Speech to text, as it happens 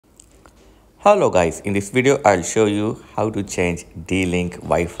Hello guys, in this video I'll show you how to change D-Link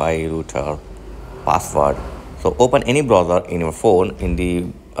Wi-Fi router password. So open any browser in your phone. In the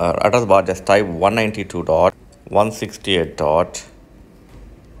address bar just type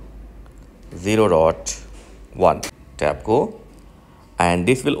 192.168.0.1. Tap go and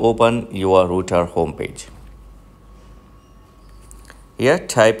this will open your router homepage. Here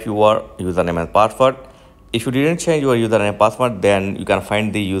type your username and password. If you didn't change your username and password, then you can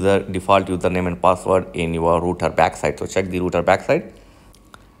find the default username and password in your router backside. So check the router backside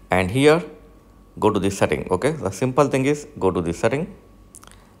and here go to the setting. Okay, the simple thing is go to the setting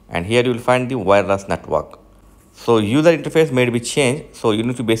and here you will find the wireless network. So user interface may be changed, so you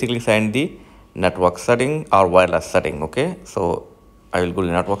need to basically find the network setting or wireless setting. Okay, so I will go to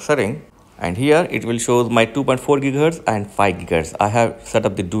the network setting and here it will show my 2.4 gigahertz and 5 gigahertz. I have set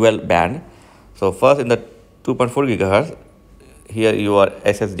up the dual band. So first in the 2.4 gigahertz, here your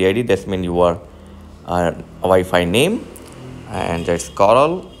SSD ID, that means your Wi-Fi name, and that's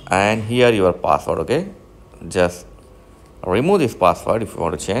Coral, and here your password. Okay, just remove this password if you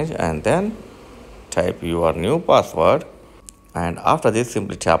want to change and then type your new password, and after this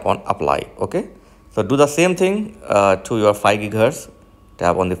simply tap on apply. Okay, so do the same thing to your 5 gigahertz.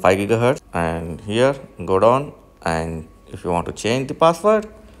 Tap on the 5 gigahertz and here go down, and if you want to change the password,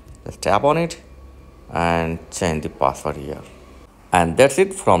 just tap on it and change the password here. And that's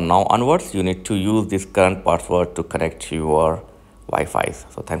it. From now onwards you need to use this current password to connect your Wi-Fi.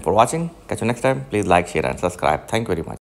 So thanks for watching. Catch you next time. Please like, share and subscribe. Thank you very much.